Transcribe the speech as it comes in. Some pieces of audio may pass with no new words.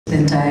The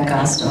entire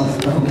cast of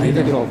Bahu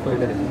Begum.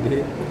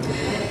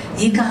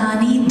 ये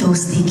कहानी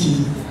दोस्ती की,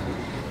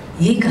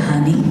 ये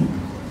कहानी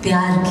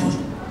प्यार की,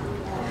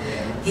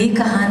 ये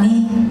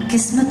कहानी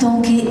किस्मतों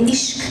के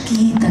इश्क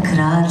की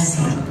तकरार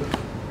से,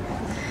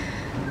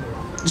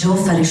 जो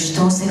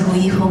फरिश्तों से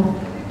हुई हो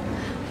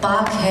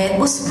पाक है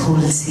उस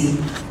भूल से,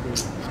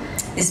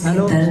 इसमें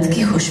दर्द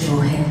की खुशबू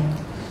है,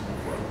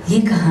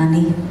 ये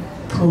कहानी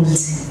फूल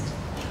से।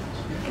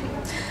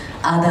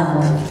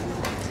 आदाब,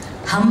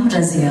 हम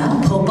रजिया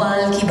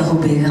भोपाल की बहू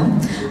बेगम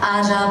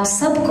आज आप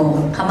सबको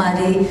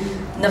हमारे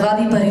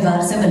नवाबी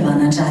परिवार से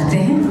मिलवाना चाहते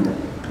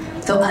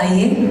हैं। तो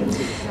आइए,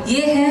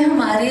 ये है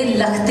हमारे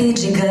लखते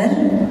जिगर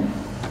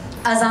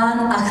अजान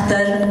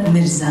अख्तर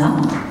मिर्जा,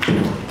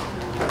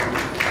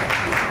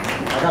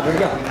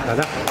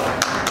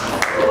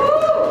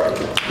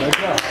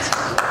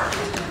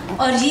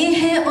 और ये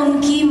है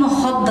उनकी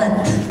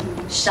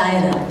मोहब्बत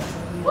शायरा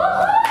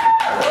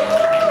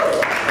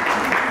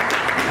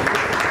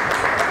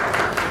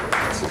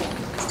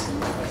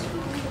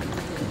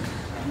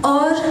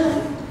और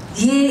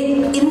ये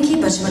इनकी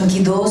बचपन की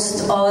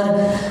दोस्त और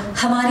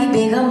हमारी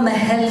बेगम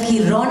महल की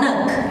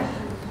रौनक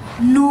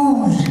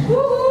नूर।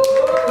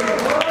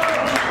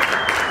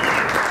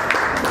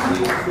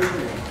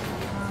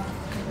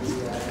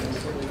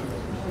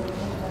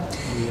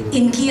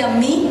 इनकी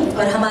अम्मी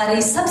और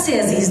हमारे सबसे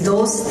अजीज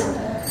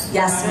दोस्त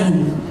यास्मीन।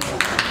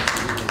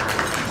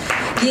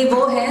 ये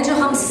वो है जो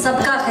हम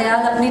सबका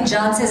ख्याल अपनी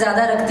जान से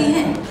ज्यादा रखती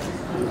हैं।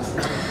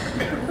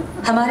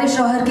 हमारे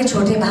शौहर के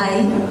छोटे भाई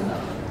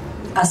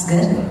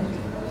असगर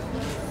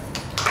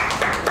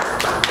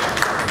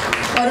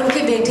और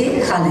उनके बेटे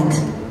खालिद।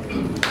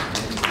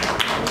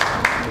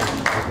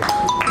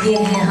 ये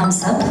हैं हम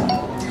सब।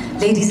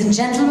 Ladies and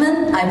gentlemen,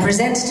 I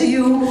present to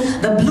you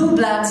the Blue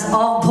Bloods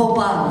of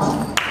Bhopal.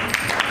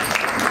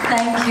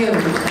 Thank you.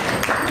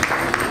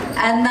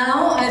 And now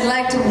I'd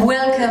like to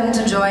welcome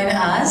to join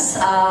us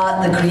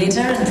the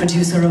creator and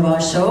producer of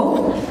our show,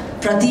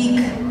 Pratik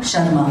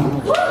Sharma.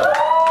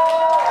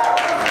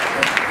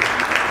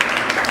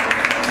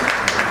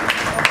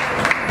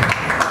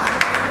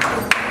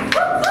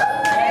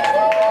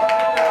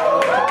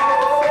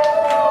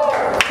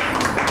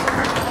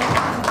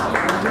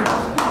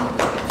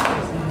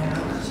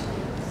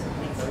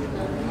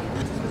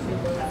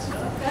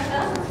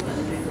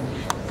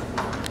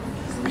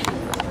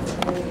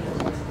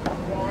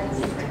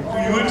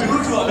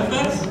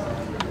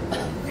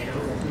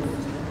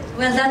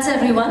 Well, that's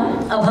everyone.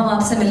 अब हम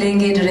आपसे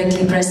मिलेंगे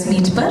directly press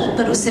meet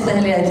पर उससे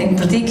पहले I think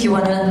Pratik, you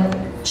wanna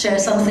share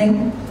something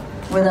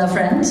with our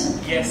friends?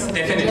 Yes,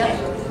 definitely.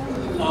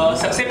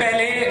 सबसे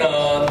पहले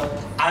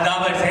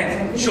आदाब अर्ज़ है।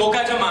 शो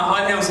का जो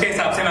माहौल है उसके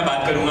हिसाब से मैं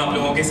बात करूंगा आप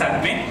लोगों के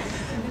साथ में।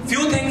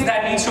 Few things that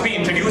needs to be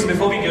introduced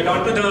before we get on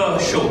to the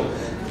show.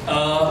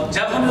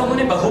 जब हम लोगों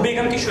ने बहू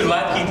बेगम की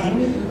शुरुआत की थी,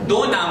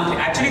 दो नाम थे,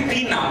 actually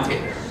 3 नाम थे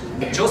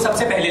जो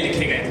सबसे पहले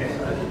लिखे गए थे।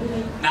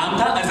 नाम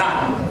था अजान।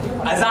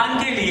 अजान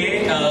के लिए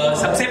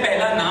सबसे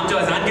पहला नाम जो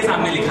अजान के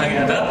सामने लिखा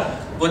गया था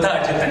वो था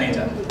अर्जित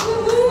Taneja.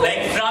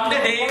 Like from the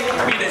day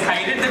we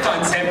decided the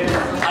concept,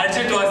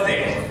 अर्जित was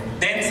there.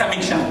 Then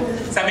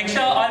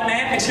समीक्षा और मैं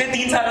पिछले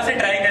 3 सालों से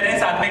ट्राई कर रहे हैं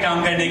साथ में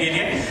काम करने के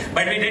लिए,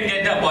 but we didn't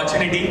get the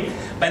opportunity.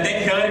 But then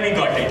here we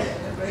got it.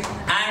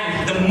 And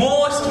the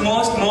most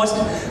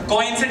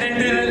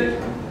coincidental,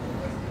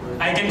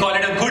 I can call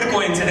it a good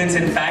coincidence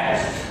in fact,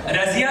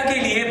 Razia के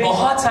लिए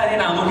बहुत सारे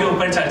नामों के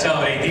ऊपर चर्चा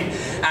हो रही थी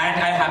and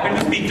I happened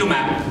to speak to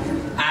ma'am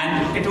and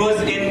it was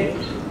in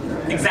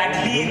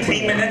exactly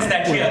 3 minutes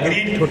that she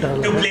agreed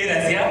to play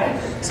Razia.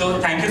 So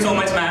thank you so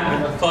much ma'am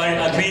for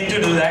agreeing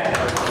to do that.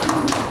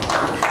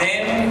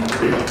 Then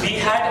we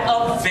had a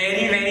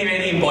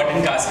very important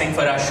casting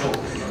for our show,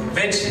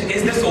 which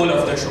is the soul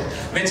of the show,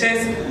 which is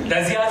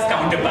Razia's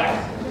counterpart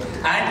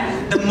and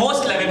the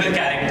most lovable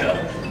character,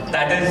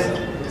 that is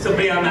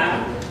Supriya ma'am.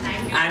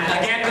 And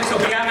again with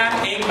Supriya ma'am,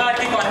 एक बार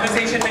की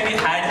conversation में we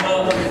had her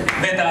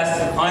with us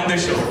on the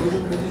show.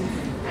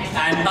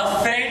 And a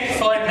friend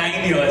for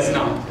 9 years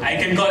now. I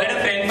can call it a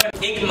friend for.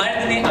 एक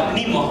मर्द ने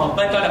अपनी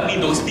मोहब्बत और अपनी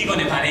दोस्ती को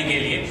निभाने के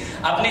लिए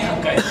अपने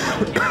हक का इस्तेमाल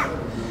किया।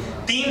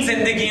 3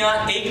 जिंदगियां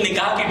एक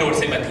निकाह की डोर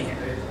से बंधी हैं।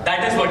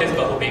 That is what is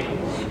बहू बेगम।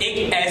 एक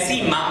ऐसी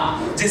माँ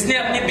जिसने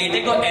अपने बेटे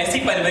को ऐसी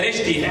परवरिश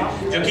दी है,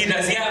 जो कि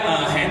रजिया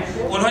हैं,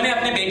 उन्होंने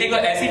अपने बेटे को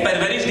ऐसी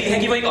परवरिश दी है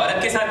कि वो एक औरत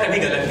के साथ कभी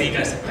गलत नहीं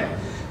कर सकता है।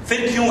 फिर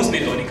क्यों उसने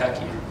 2 निकाह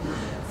किए?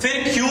 फिर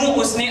क्यों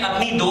उसने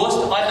अपनी दोस्त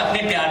और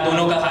अपने प्यार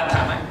दोनों का हाथ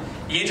थामा है?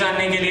 ये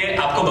जानने के लिए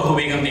आपको बहू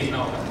बेगम देखना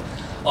होगा।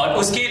 और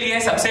उसके लिए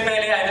सबसे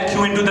पहले I will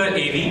Q into the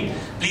AV.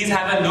 Please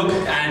have a look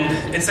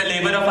and it's a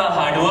labour of our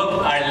hard work,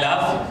 our love.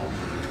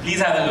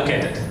 Please have a look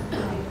at it.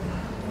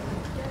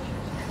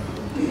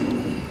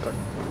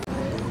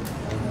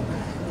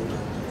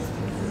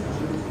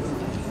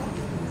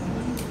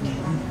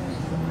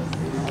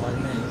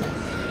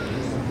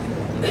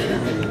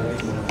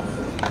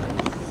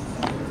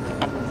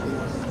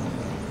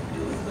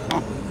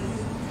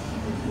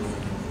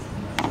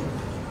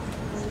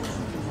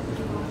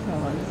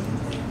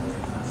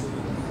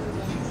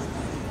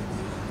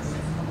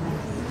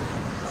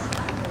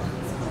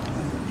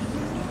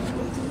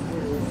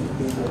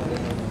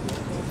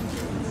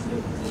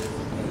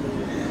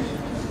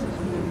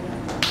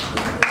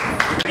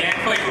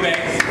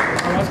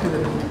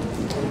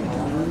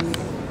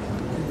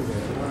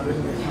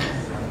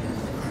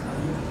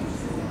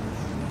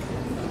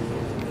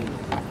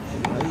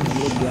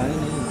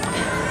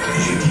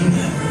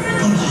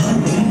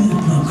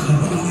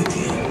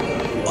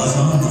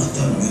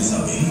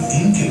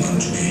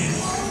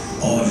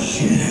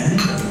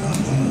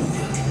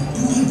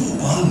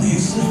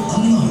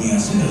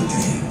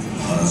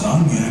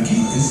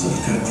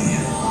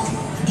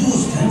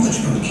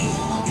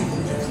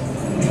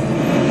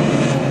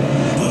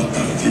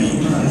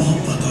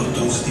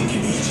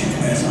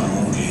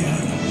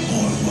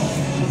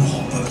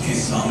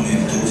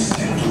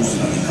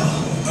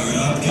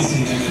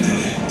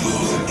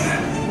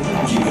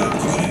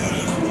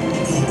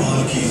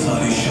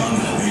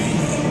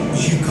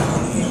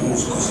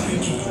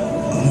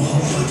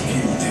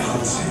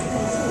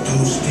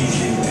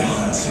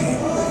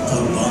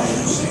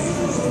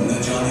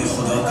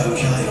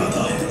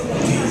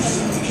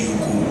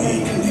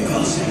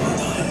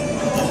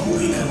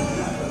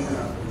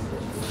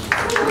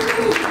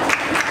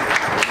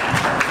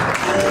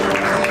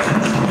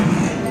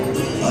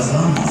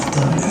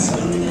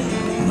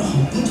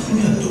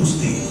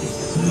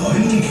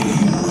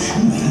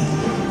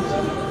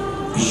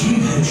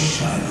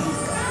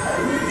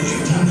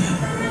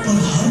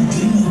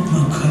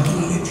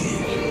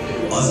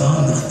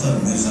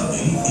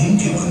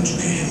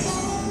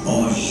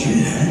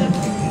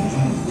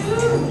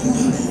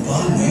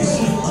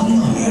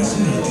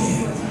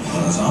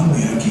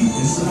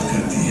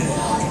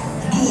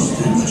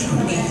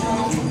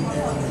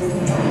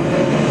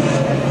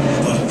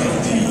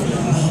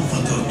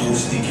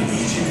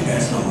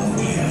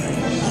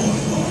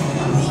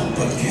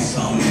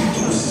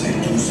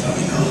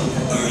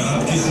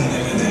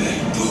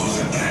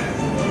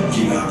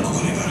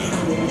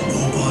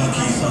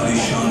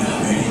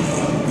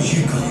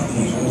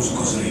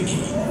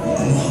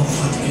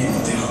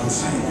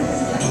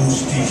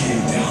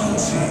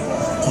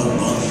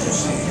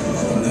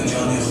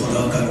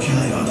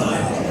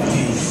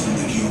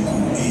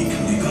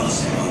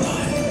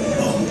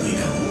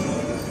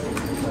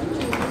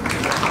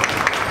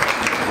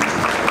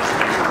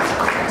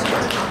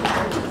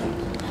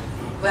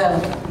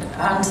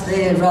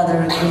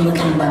 Rather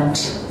good-looking bunch.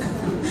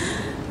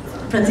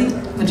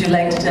 Pradeep, would you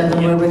like to tell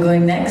them where we're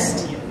going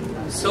next?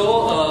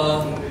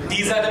 So,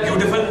 these are the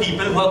beautiful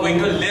people who are going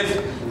to live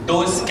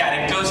those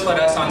characters for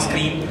us on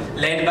screen,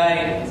 led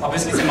by,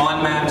 obviously,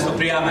 Simon ma'am,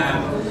 Supriya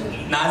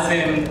ma'am,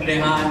 Nazim,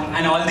 Rehan,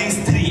 and all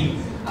these three,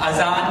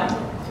 Azan,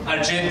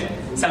 Arjit,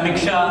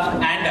 Samiksha,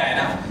 and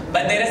Diana.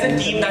 But there is a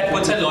team that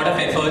puts a lot of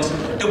efforts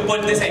to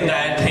put this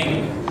entire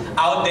thing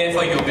out there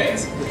for you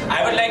guys.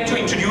 I would like to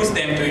introduce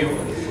them to you.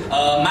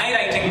 My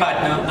writing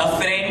partner, a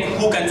friend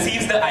who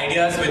conceives the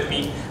ideas with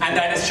me, and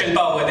that is Shilpa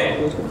over there.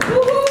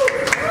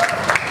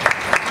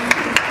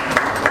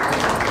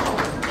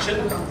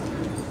 Shilpa.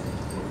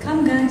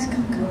 Come guys,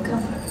 come.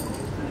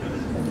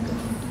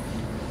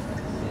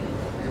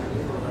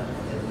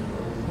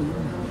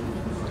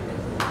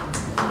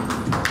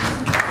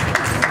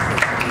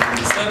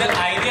 So the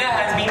idea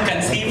has been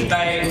conceived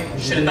by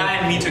Shilpa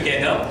and me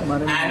together,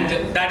 and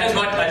that is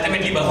what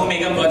ultimately Bahu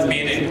Begum was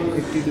made in.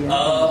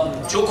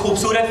 जो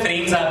खूबसूरत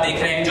frames आप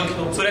देख रहे हैं, जो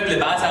खूबसूरत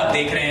लिबास आप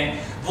देख रहे हैं,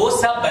 वो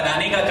सब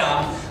बनाने का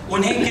काम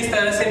उन्हें किस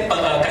तरह से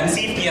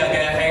कंसीव किया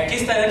गया है,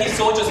 किस तरह की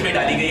सोच उसमें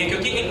डाली गई है,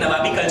 क्योंकि एक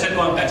नवाबी कल्चर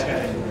को हम टच कर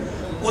रहे हैं,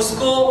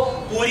 उसको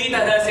पूरी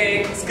तरह से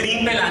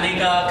स्क्रीन पे लाने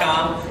का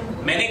काम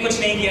मैंने कुछ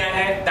नहीं किया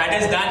है. That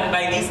is done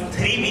by these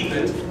three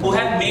people who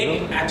have made,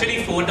 actually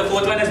four, the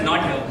fourth one is not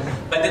here,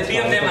 but the three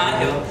of them are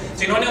here,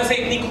 जिन्होंने उसे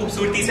इतनी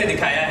खूबसूरती से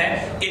दिखाया है.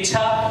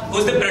 इच्छा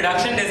who's the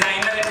production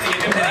designer and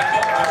creative director.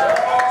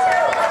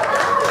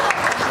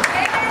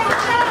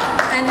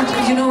 And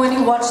you know, when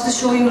you watch the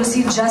show, you will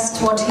see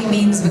just what he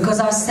means, because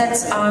our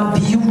sets are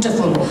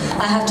beautiful.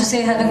 I have to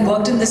say, having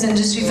worked in this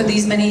industry for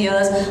these many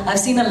years, I've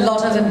seen a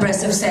lot of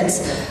impressive sets.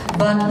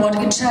 But what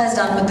Icha has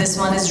done with this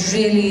one is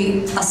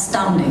really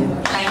astounding.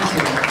 Thank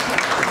you.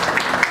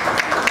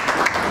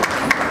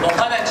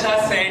 बहुत अच्छा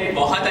set,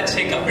 बहुत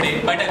अच्छे कपड़े,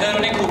 but अगर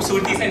उन्हें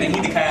खूबसूरती से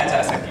नहीं दिखाया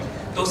जा सके,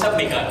 तो सब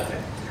बेकार होता है.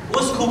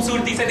 उस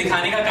खूबसूरती से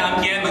दिखाने का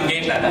काम किया है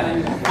मंगेश लादा ने.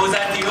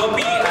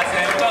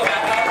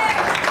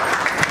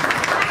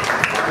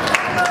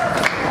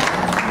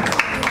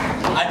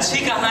 अच्छी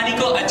कहानी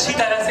को अच्छी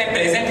तरह से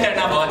प्रेजेंट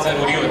करना बहुत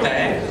जरूरी होता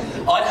है,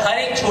 और हर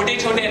एक छोटे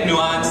छोटे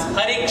न्यूआंस,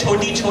 हर एक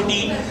छोटी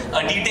छोटी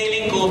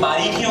डिटेलिंग को,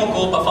 बारीकियों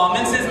को,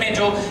 परफॉर्मेंसेस में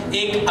जो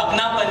एक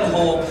अपनापन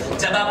हो,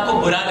 जब आपको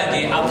बुरा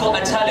लगे, आपको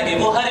अच्छा लगे,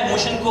 वो हर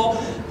इमोशन को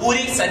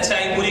पूरी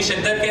सच्चाई, पूरी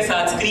शिद्दत के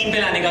साथ स्क्रीन पे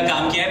लाने का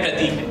काम किया है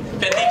प्रतीक ने.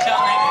 प्रतीक Shah.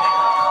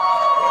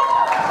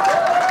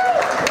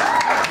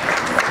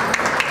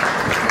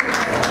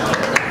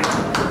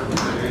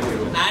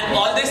 And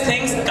all this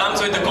things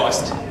comes with the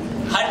cost.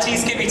 हर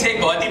चीज के पीछे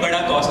एक बहुत ही बड़ा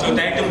कॉस्ट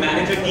होता है to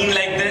manage a team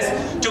like this,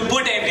 to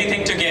put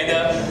everything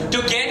together,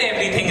 to get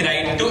everything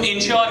right, to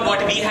ensure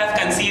what we have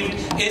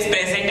conceived is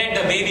presented the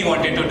way we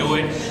wanted to do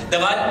it. The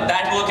one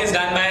that work is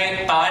done by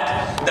Partha,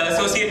 the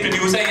associate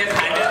producer. He has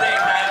handled the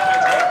entire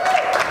project.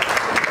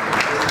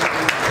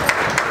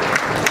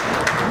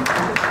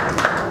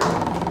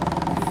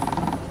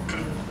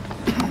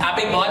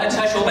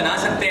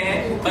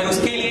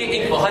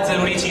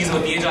 ज़रूरी चीज़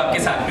होती है जो आपके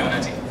साथ में होना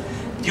चाहिए.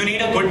 You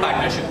need a good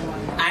partnership.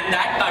 And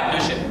that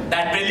partnership,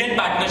 that brilliant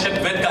partnership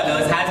with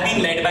Colors has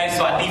been led by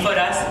Swati for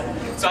us.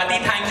 Swati,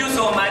 thank you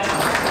so much.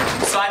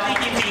 Swati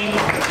ki team,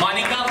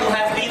 Monica, who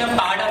has been a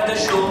part of the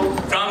show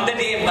from the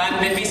day one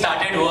when we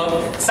started work.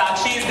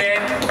 Sakshi is there,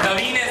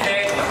 Naveen is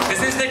there.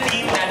 This is the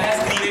team that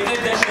has created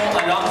the show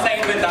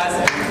alongside with us,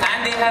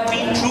 and they have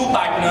been true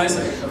partners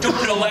to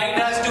provide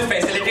us, to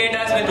facilitate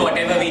us with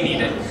whatever we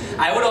needed.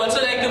 I would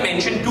also like to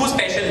mention two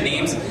special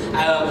names.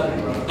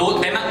 Though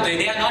they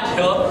are not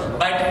here,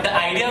 but the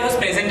idea was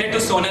presented to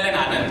Sonal and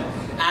Anand,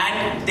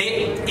 and they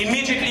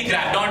immediately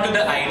grabbed onto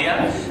the idea.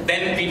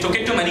 Then we took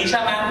it to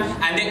Manisha ma'am,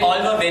 and they all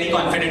were very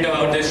confident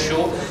about this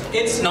show.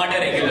 It's not a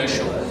regular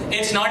show.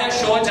 It's not a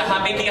show जहाँ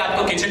पे कि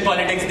आपको kitchen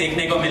politics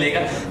देखने को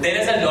मिलेगा. There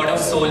is a lot of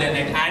soul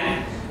in it, and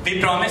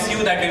we promise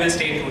you that we will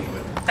stay true to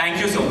it. Thank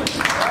you so much.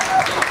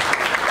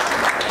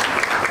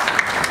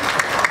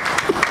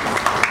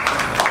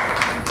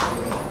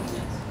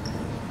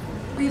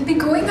 We'll be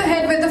going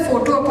ahead with the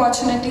photo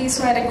opportunity,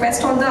 so I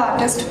request all the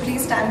artists to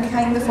please stand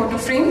behind the photo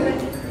frame.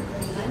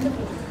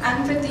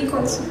 And Pratik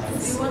also.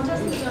 You want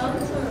us to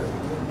dance or?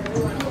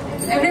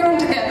 Everyone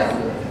together.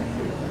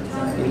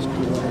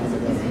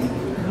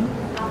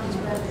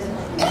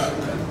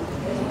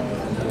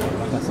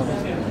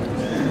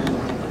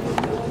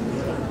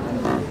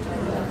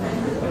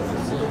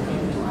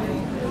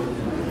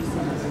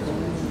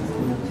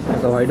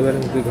 The white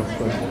balance big of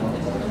course.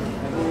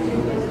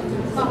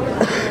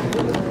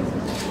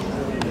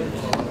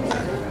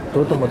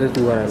 तो मध्येच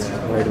उभा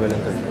राहिला white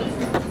balance.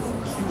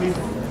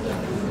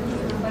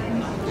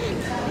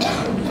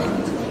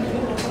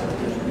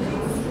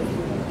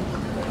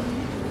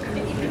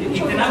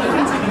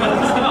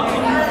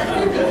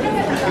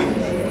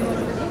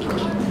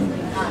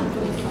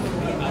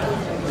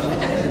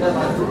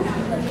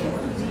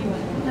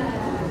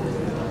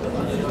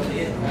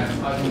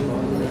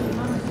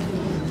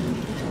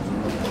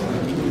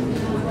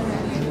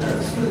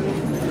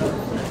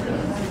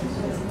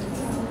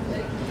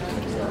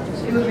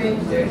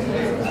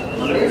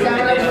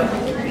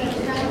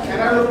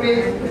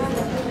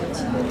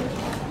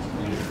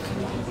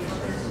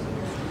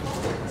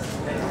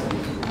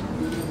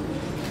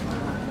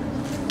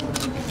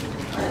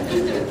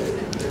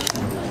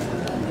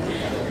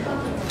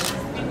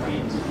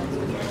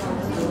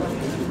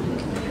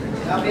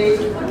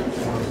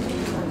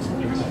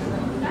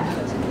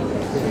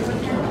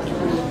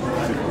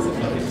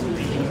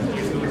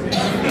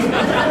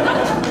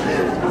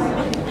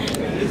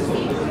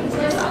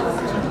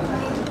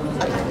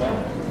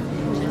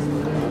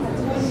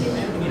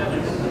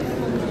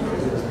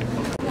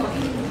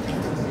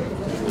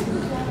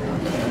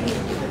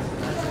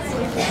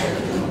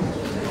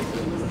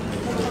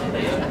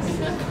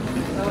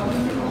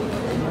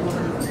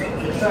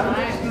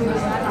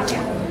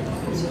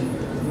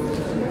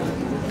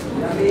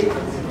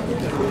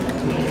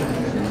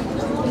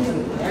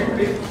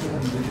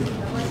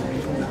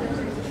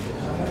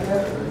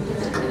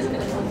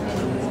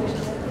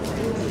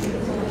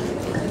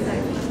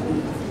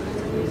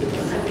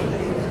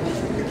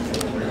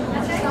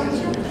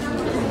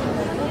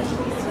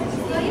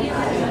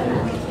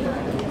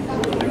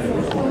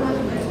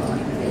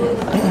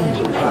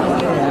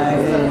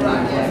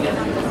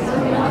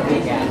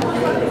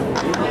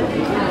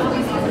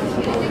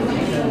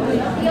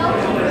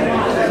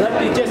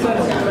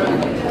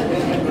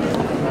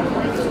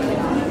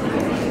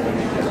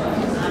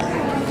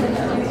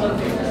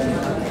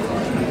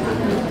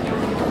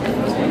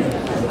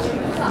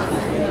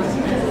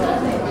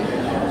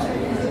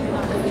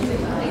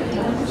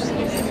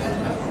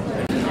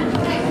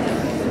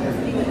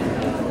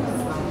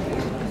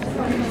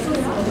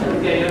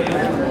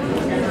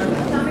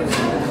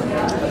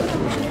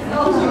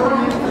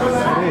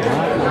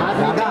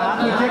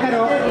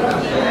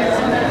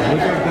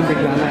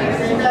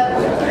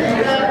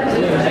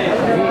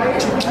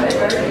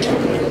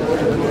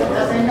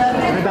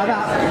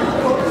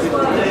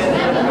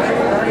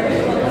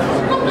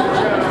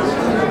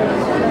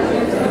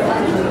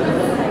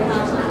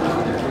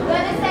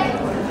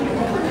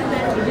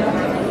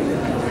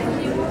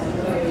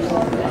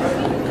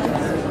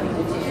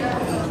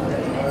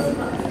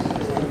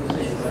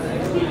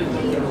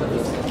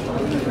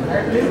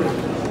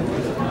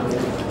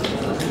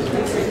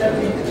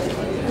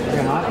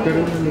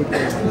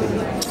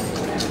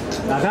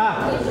 दादा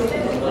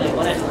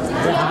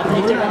हाथ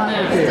नीचे करना है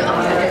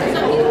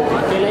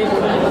अकेला ही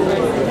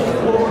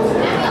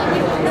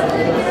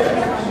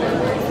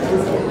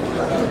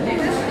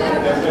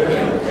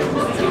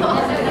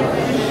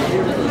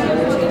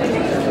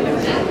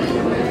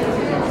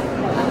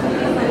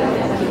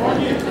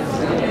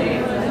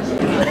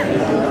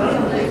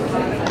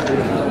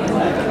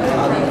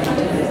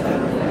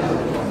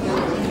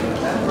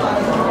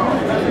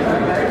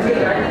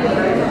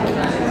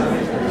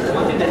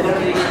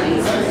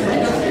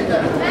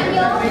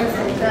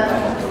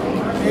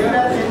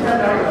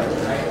Thank you.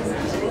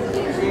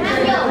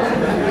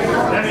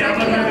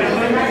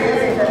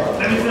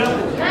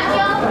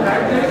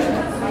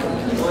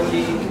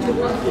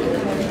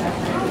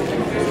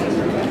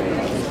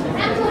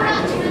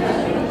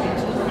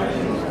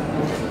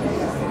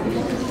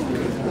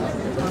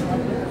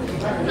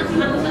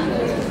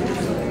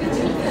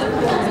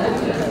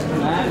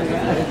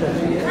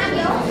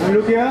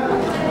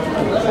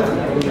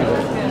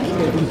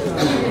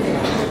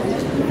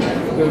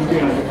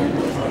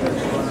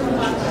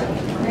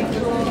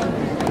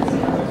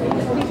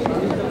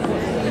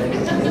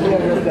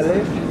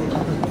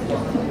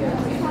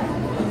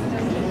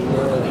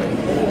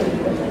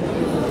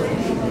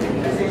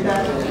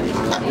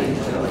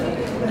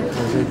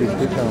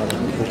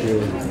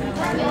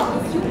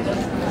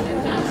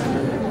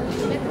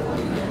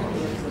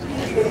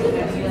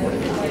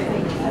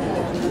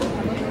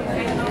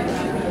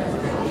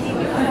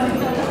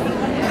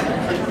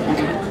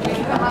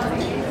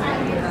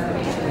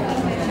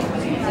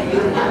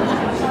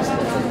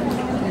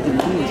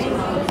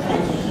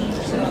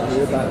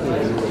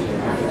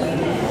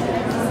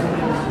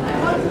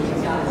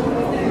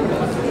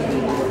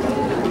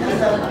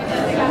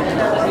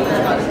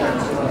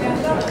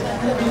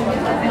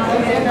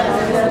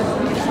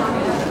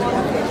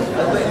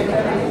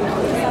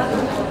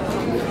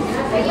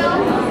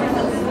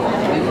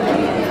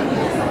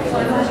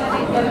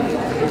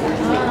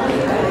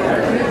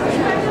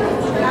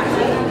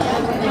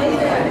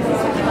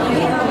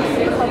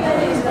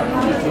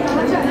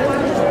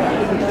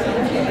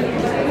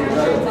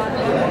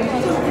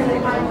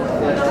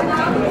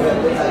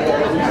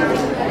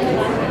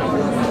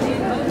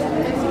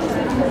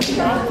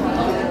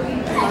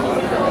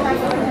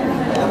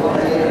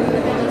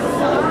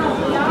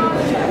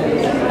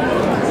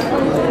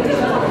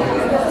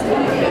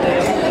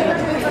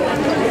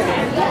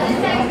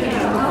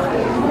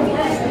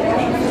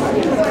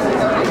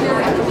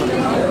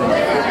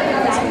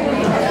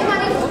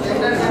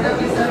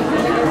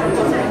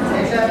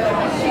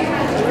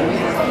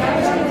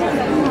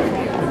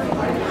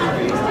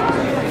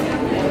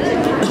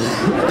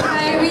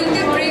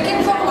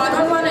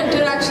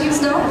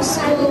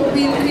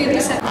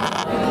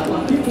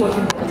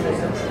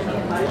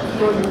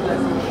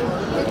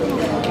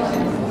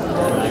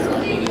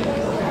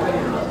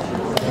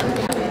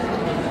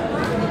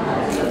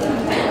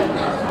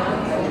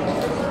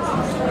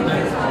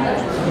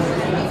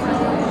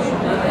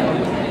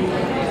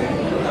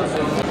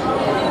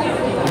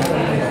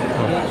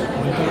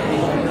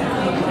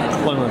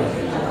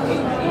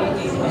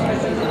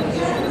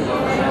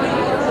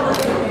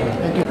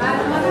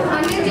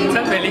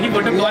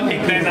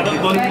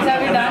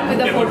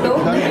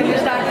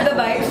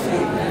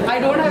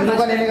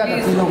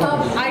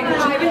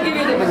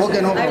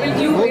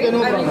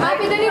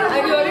 I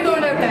really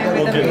don't have time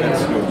with the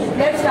videos.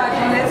 Let's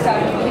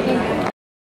start.